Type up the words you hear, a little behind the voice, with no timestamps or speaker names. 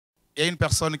Il y a une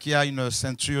personne qui a une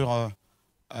ceinture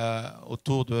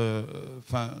autour de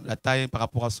la taille par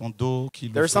rapport à son dos qui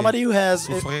lui fait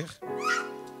souffrir.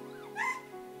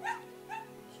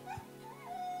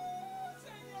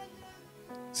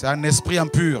 C'est un esprit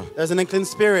impur. There's an unclean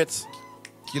spirit.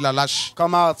 Qui la lâche.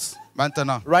 Come out.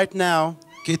 Maintenant. Right now.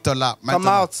 Quitte-la. Come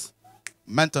out.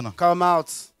 Maintenant. Come out.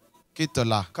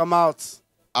 Quitte-la. Come out.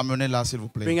 Amenez-la, s'il vous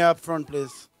plaît. Bring her up front,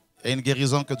 please. Il y a une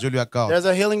guérison que Dieu lui accorde. There's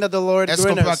a healing that the Lord grants. Est-ce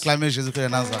qu'on peut acclamer Jésus-Christ de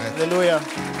Nazareth? Hallelujah.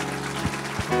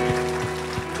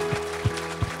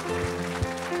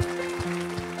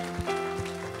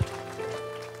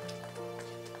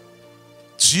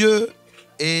 Dieu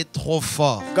est trop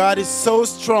fort. God is so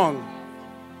strong.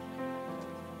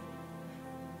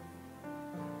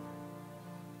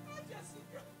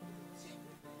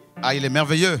 Ah, il est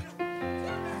merveilleux.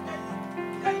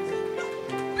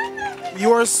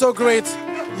 You are so great.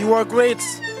 You are great.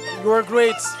 You are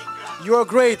great. You are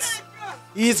great.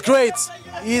 He is great.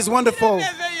 He is wonderful.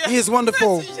 He is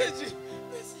wonderful.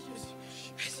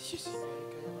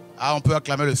 Ah, on peut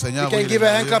acclamer le Seigneur. You can give a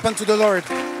hand clap unto the Lord.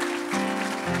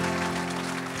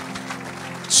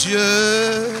 Dieu.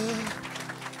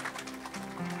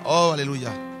 Oh,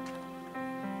 alléluia.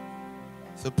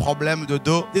 Ce problème de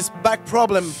dos. This back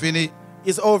problem fini.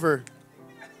 Is over.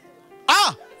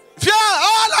 Ah! Viens!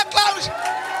 Oh, l'acclame!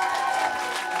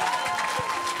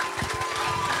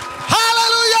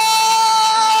 Alléluia!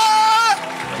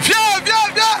 Viens, viens,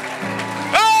 viens!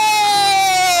 Oh!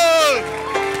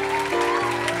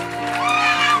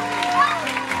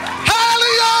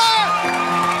 Alléluia!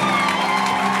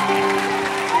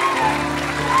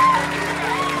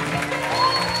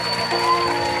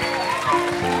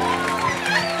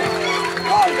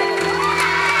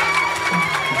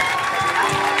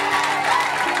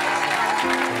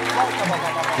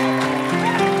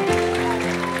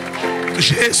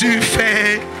 Jésus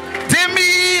fait des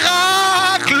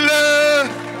miracles.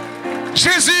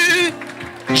 Jésus,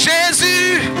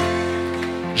 Jésus,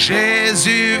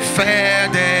 Jésus fait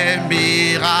des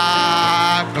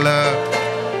miracles.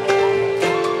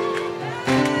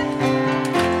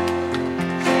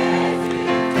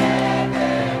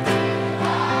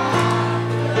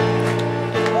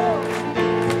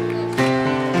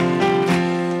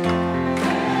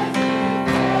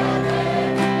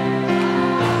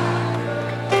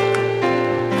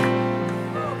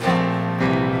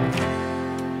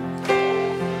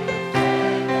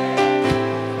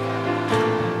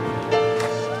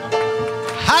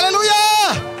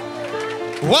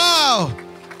 Wow!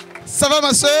 Ça va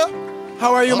ma soeur?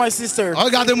 How are you, my sister?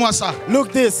 Regardez-moi ça.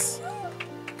 Look this.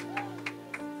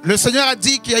 Le Seigneur a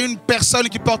dit qu'il y a une personne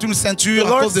qui porte une ceinture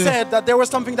à cause de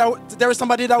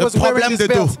somebody that was wearing this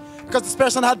belt because this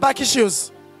person had back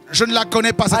issues. Je ne la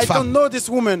connais pas cette femme. I don't know this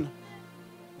woman.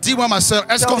 Dis-moi ma soeur,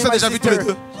 est-ce qu'on s'est déjà vu tous les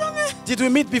deux? Jamais. Did we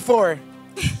meet before?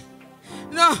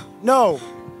 Non. No.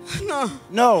 Non.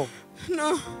 No.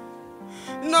 Non.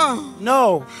 Non.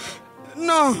 No.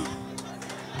 Non.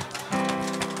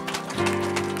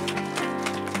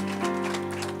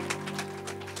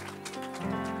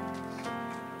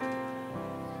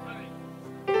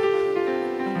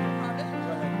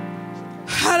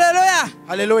 Alléluia.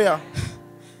 Alléluia.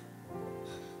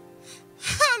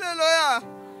 Alléluia.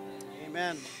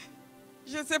 Amen.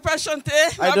 Je ne sais pas chanter.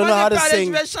 I don't know how to sing.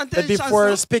 Je vais chanter But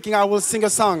before speaking, I will sing a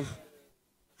song.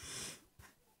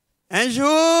 Un jour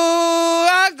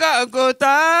à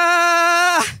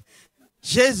Golgotha,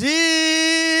 Jésus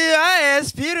a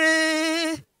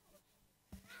expiré.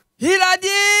 Il a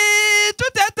dit,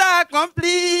 tout est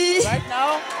accompli. Right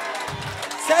now.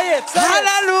 Say it.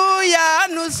 Alléluia,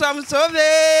 nous sommes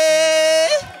sauvés.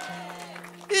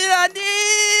 Il a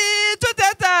dit, tout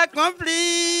est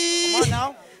accompli. Come on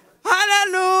now.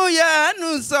 Alléluia,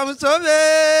 nous sommes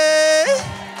sauvés.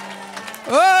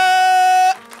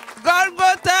 Oh,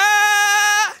 Golgotha,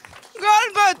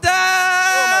 Golgotha,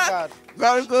 Oh my God.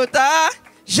 Golgotha,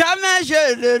 jamais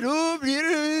je ne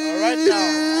l'oublierai. All right now.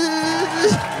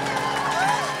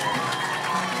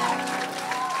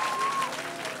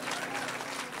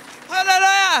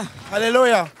 Alléluia.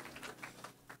 Alléluia.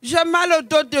 J'ai mal au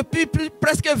dos depuis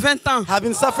presque 20 ans. I've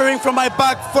been suffering from my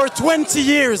back for 20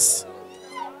 years.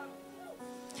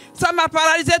 Ça m'a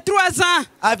paralysé 3 ans.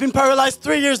 I've been paralyzed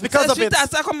 3 years because of it. C'est suite à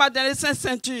ça qu'on m'a donné 5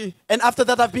 ceintures. And after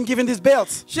that, I've been given this belt.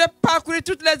 J'ai parcouru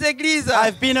toutes les églises.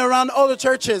 I've been around all the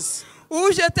churches.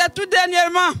 Où j'étais tout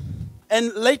dernièrement.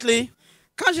 And lately,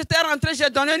 quand j'étais rentré, j'ai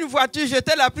donné une voiture.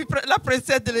 J'étais la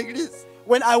princesse de l'église.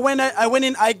 When I went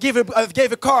in, I gave a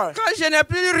car. Quand je n'ai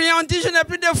plus rien dit, je n'ai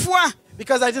plus de foi.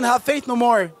 Because I didn't have faith no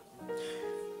more.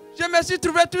 Je me suis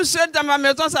trouvé tout seul dans ma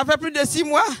maison, ça fait plus de 6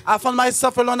 mois. I found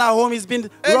myself alone at home. It's been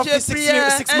roughly 6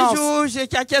 Un months. jour, j'ai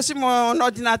claqué sur mon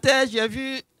ordinateur, j'ai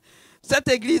vu cette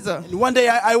église. And one day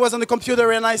I was on the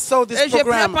computer and I saw this Et j'ai prié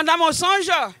program. pendant mon songe.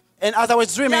 And as I was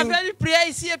Il y dreaming, avait une prière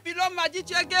ici et puis l'homme m'a dit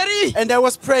tu es guéri. and there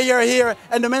was prayer here,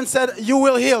 and the man said, "You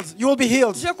will heal. You will be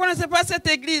healed." Je ne connaissais pas cette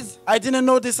église. I didn't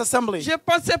know this assembly. Je ne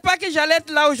pensais pas que j'allais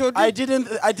être là aujourd'hui. I didn't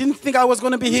think I was going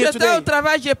to be here J'étais au today.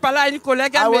 travail, j'ai parlé à une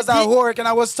collègue, I elle me was at dit, work and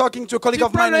I was talking to a colleague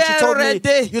of mine, and she told me,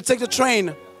 "You take the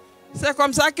train." c'est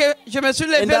comme ça que je me suis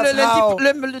levé And that's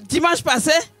le dimanche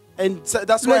passé. And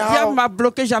that's Le why diable m'a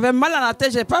bloqué, j'avais mal à la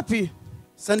tête, j'ai pas pu.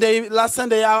 last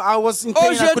Sunday, I was in pain. I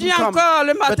Aujourd'hui couldn't come. encore,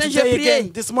 le But matin, j'ai today prié.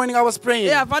 again, this morning I was praying.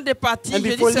 Et avant de partir, And j'ai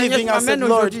dit, before Seigneur, leaving, tu I said, m'amènes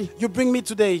Lord, aujourd'hui. you bring me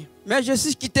today. Mais je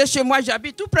suis quitté chez moi,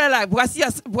 j'habite tout près là,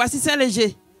 voici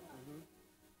Saint-Léger.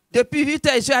 Depuis 8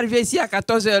 heures, je suis arrivé ici à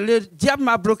 14 heures. Le diable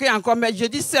m'a bloqué encore, mais je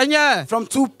dis, Seigneur, From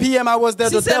 2 p.m. I was there.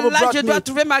 si The c'est devil là brought que je dois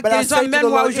trouver ma me. But I guérison, said to même the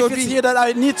moi Lord, if it's aujourd'hui. here that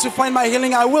I need to find my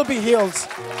healing, I will be healed.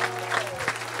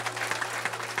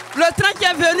 Le train qui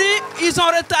est venu, ils ont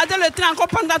retardé le train encore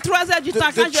pendant 3 heures du temps.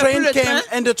 Quand The j'ai pris train le came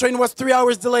train, and the train was 3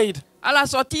 hours delayed. à la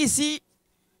sortie ici,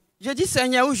 je dis,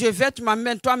 Seigneur, où je vais, tu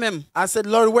m'amènes toi-même. I said,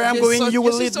 Lord, where I'm going, you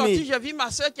will Je suis lead sorti, me. j'ai vu ma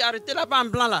soeur qui est arrêtée là-bas en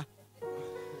blanc là.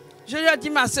 Je lui ai dit,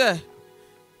 ma soeur.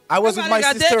 I was Elle with m'a my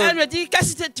regardé, sister. elle me dit,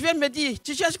 qu'est-ce que tu viens de me dire?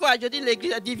 Tu cherches quoi? Je dis,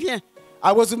 l'église, elle dit, viens.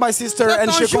 I was with my sister C'est and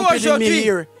ton she jour accompanied me aujourd'hui.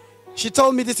 here. She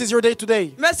told me this is your day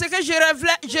today. Mais ce que je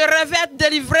rêvais être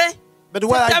délivré, But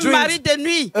what I c'était un mari dreamed de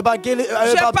nuit. about Je n'ai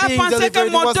pas being pensé que delivered,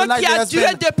 it mon was dos a night qui a duré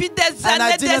husband. depuis des And I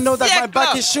années, des didn't know that my back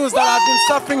siècles. issues that I've been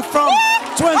suffering from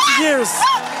 20 years.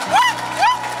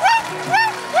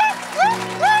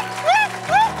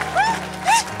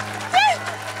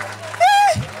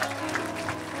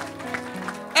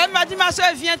 Elle m'a dit, ma soeur,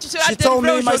 viens, tu seras She told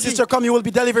délivrée me, my aujourd'hui. sister, come, you will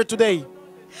be delivered today.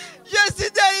 Je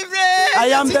suis délivré.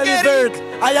 I am Je suis guéri. delivered.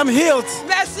 I am healed.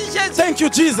 Merci Jésus. Thank you,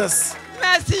 Jesus.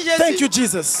 Merci Jésus. Thank you,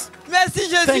 Jesus. Merci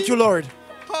Jésus. Thank you, Lord.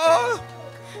 Oh.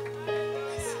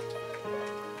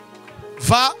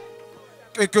 Va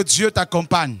et que Dieu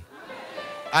t'accompagne.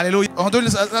 Alléluia. On donne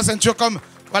la ceinture comme...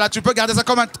 Voilà, tu peux garder ça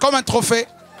comme un trophée.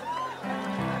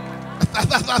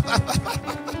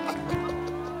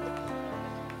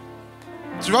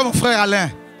 Tu vois, mon frère Alain,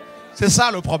 c'est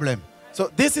ça le problème. So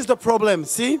this is the problem,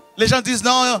 see? Les gens disent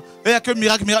non, il n'y a que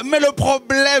miracle, miracle. Mais le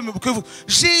problème,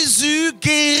 Jésus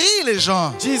guérit les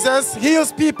gens. Jesus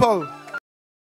heals people.